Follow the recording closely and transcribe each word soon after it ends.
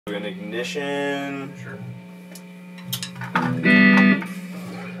An ignition. Sure.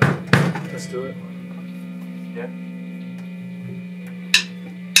 Let's do it. Yeah.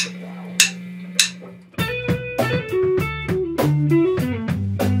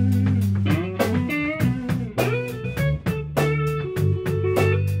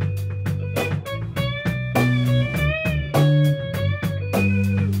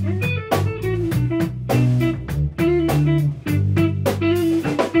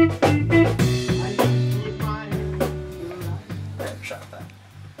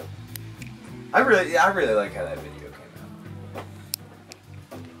 I really like how that video came out.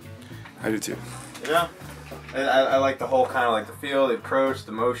 I do too. You know? I like the whole kind of like the feel, the approach,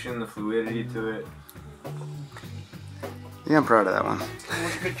 the motion, the fluidity to it. Yeah, I'm proud of that one. It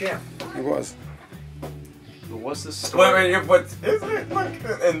was a good jam. It was. What's the story?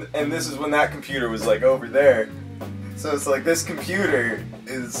 And this is when that computer was like over there. So it's like this computer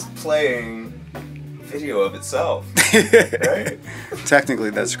is playing video of itself, right? Technically,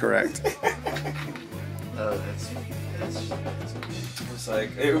 that's correct. Oh, that's It's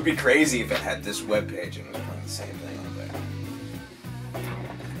like, it would be crazy if it had this webpage and it was playing the same thing on there.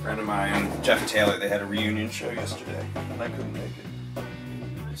 A friend of mine, Jeff Taylor, they had a reunion show yesterday, and I couldn't make it.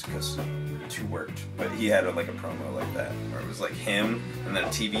 Just because too worked. But he had like a promo like that, where it was like him, and then a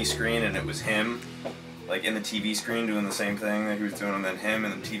TV screen, and it was him, like in the TV screen doing the same thing that he was doing, and then him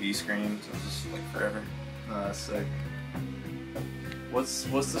in the TV screen, so it was just like forever. that's sick. What's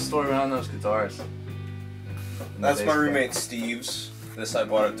the story behind those guitars? That's my roommate Steve's. This I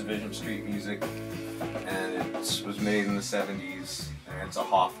bought at Division Street Music, and it was made in the 70s, and it's a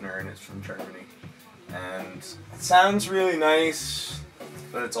Hofner, and it's from Germany. And it sounds really nice,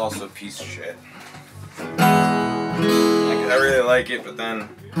 but it's also a piece of shit. I really like it, but then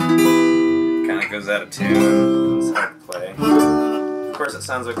it kind of goes out of tune. It's hard to play. Of course, it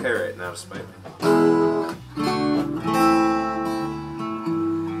sounds okay right now, despite me.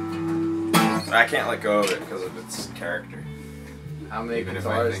 I can't let go of it because of its character. How many Even guitars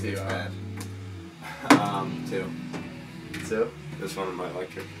if I do think you it's have? bad. Two. Two? This one of my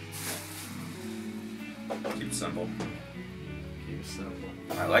electric. Keep it simple. Keep it simple.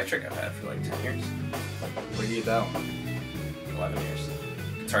 My electric I've had for like 10 years. Where do you get that one? 11 years.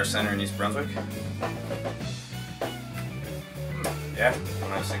 Guitar Center in East Brunswick. Yeah,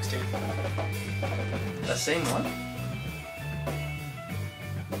 when I was 16. That same one?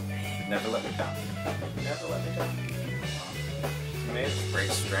 Never let me down. Never let me down. He made it break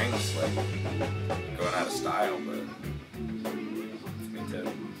strings, like going out of style, but me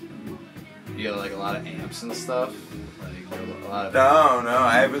too. You got like a lot of amps and stuff? Like a lot of... No,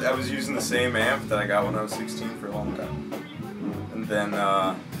 I was using the same amp that I got when I was 16 for a long time. And then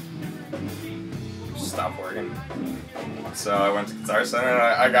just stopped working. So I went to Guitar Center and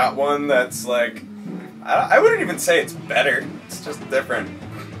I got one that's like, I wouldn't even say it's better, it's just different.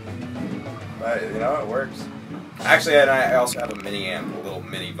 But, you know, it works. Actually, and I also have a mini amp, a little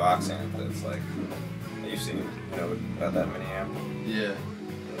mini Vox amp that's like, you've seen, you know, about that mini amp. Yeah.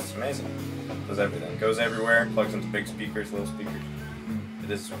 It's amazing. Does everything. Goes everywhere, plugs into big speakers, little speakers. It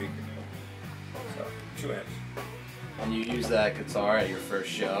is a speaker. So, 2 amps. And you use that guitar at your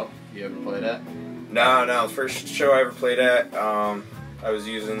first show you ever played at? No, the first show I ever played at, I was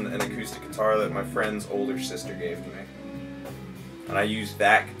using an acoustic guitar that my friend's older sister gave to me. And I used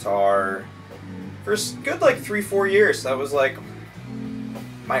that guitar for a good like 3-4 years. That was like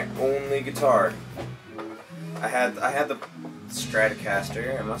my only guitar. I had the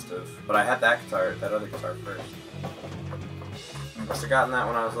Stratocaster, I must have, but I had that other guitar first. I must have gotten that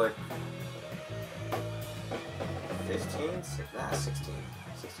when I was like 15, 16,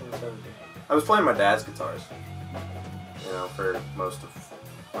 17. I was playing my dad's guitars, you know, for most of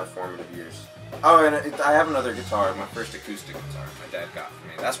my formative years. Oh, and I have another guitar, my first acoustic guitar my dad got for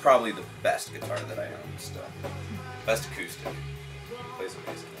me. That's probably the best guitar that I own still. Best acoustic. Plays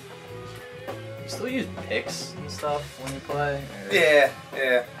amazing. You still use picks and stuff when you play? Or? Yeah.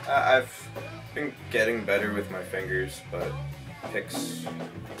 I've been getting better with my fingers, but picks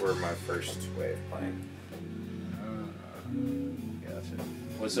were my first way of playing. Gotcha.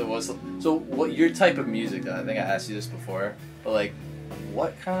 So what your type of music though? I think I asked you this before, but like,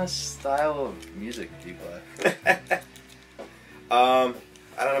 what kind of style of music do you play? I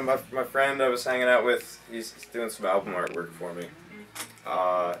don't know. My friend I was hanging out with, he's doing some album artwork for me,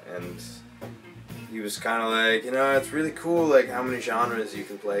 and he was kind of like, you know, it's really cool, like how many genres you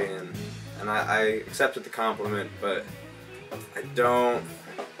can play in, and I accepted the compliment, but I don't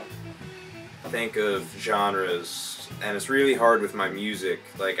think of genres, and it's really hard with my music.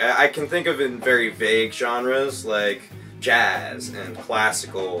 Like I can think of in very vague genres, like jazz and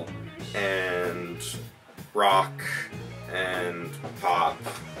classical and rock and pop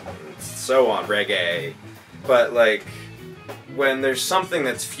and so on, reggae. But like, when there's something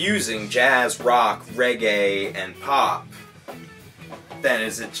that's fusing jazz, rock, reggae, and pop, then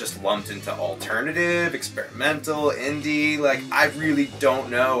is it just lumped into alternative, experimental, indie? Like, I really don't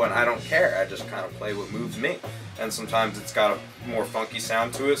know, and I don't care. I just kind of play what moves me. And sometimes it's got a more funky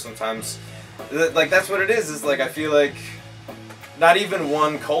sound to it. Sometimes, like, that's what it is like, I feel like not even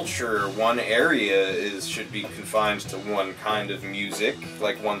one culture, one area should be confined to one kind of music,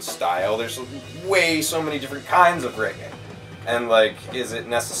 like one style. There's so many different kinds of reggae. And like, is it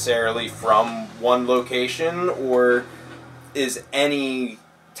necessarily from one location, or is any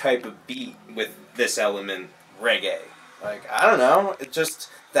type of beat with this element reggae? Like, I don't know. It just,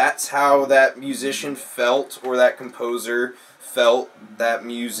 that's how that musician felt, or that composer felt that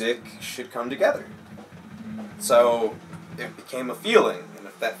music should come together. So it became a feeling, and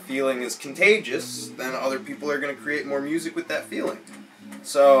if that feeling is contagious, then other people are going to create more music with that feeling.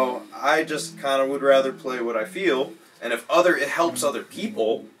 So I just kind of would rather play what I feel, and if it helps other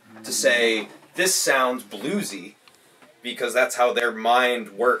people to say, this sounds bluesy, because that's how their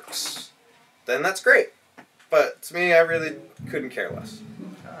mind works, then that's great. But to me, I really couldn't care less.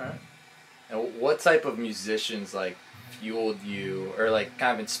 Alright. And what type of musicians, like, fueled you, or, like,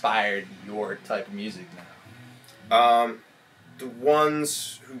 kind of inspired your type of music now? The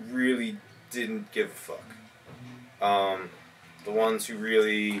ones who really didn't give a fuck. The ones who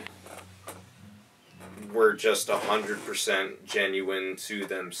really were just 100% genuine to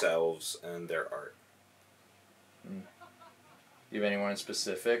themselves and their art. Do you have anyone in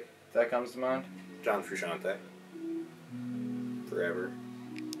specific that comes to mind? John Frusciante. Forever.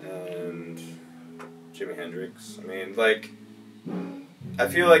 And Jimi Hendrix. I mean, like, I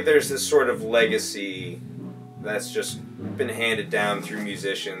feel like there's this sort of legacy that's just been handed down through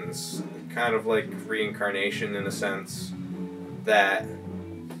musicians, kind of like reincarnation in a sense, that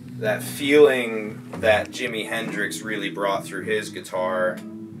feeling that Jimi Hendrix really brought through his guitar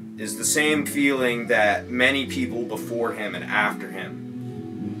is the same feeling that many people before him and after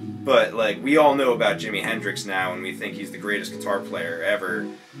him. But like, we all know about Jimi Hendrix now, and we think he's the greatest guitar player ever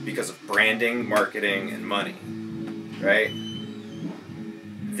because of branding, marketing, and money, right?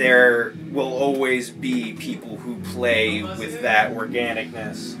 There will always be people who play with that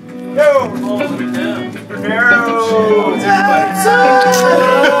organicness. Yo! Bernero!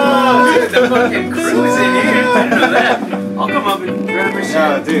 Dude, the fucking crew is in here. I didn't know that. I'll come up and grab my shit.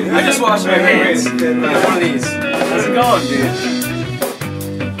 No, dude. I just washed my hands. Wait. Yeah, one of these. How's it going, dude?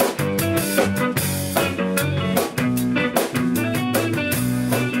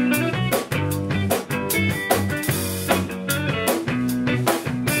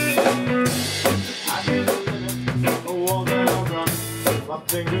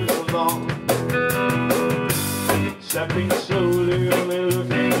 Fingers along, stepping slowly, only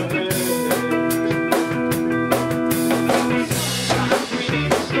looking